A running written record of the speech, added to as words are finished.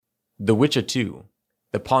The Witcher 2,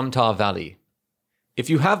 the Pontar Valley. If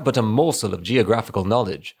you have but a morsel of geographical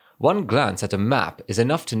knowledge, one glance at a map is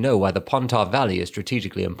enough to know why the Pontar Valley is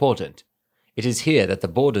strategically important. It is here that the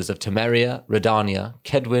borders of Temeria, Redania,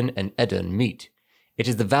 Kedwin, and Edirn meet. It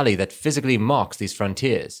is the valley that physically marks these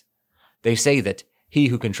frontiers. They say that he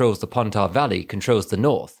who controls the Pontar Valley controls the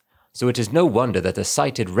north, so it is no wonder that the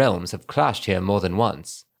cited realms have clashed here more than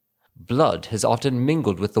once. Blood has often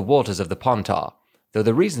mingled with the waters of the Pontar, though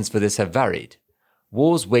the reasons for this have varied.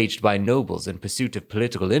 Wars waged by nobles in pursuit of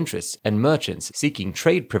political interests and merchants seeking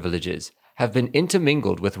trade privileges have been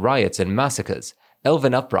intermingled with riots and massacres,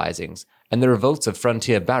 elven uprisings, and the revolts of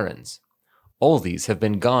frontier barons. All these have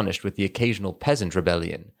been garnished with the occasional peasant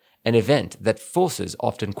rebellion, an event that forces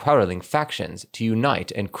often quarreling factions to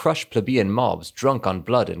unite and crush plebeian mobs drunk on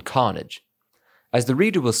blood and carnage. As the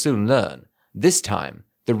reader will soon learn, this time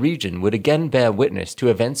the region would again bear witness to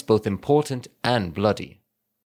events both important and bloody.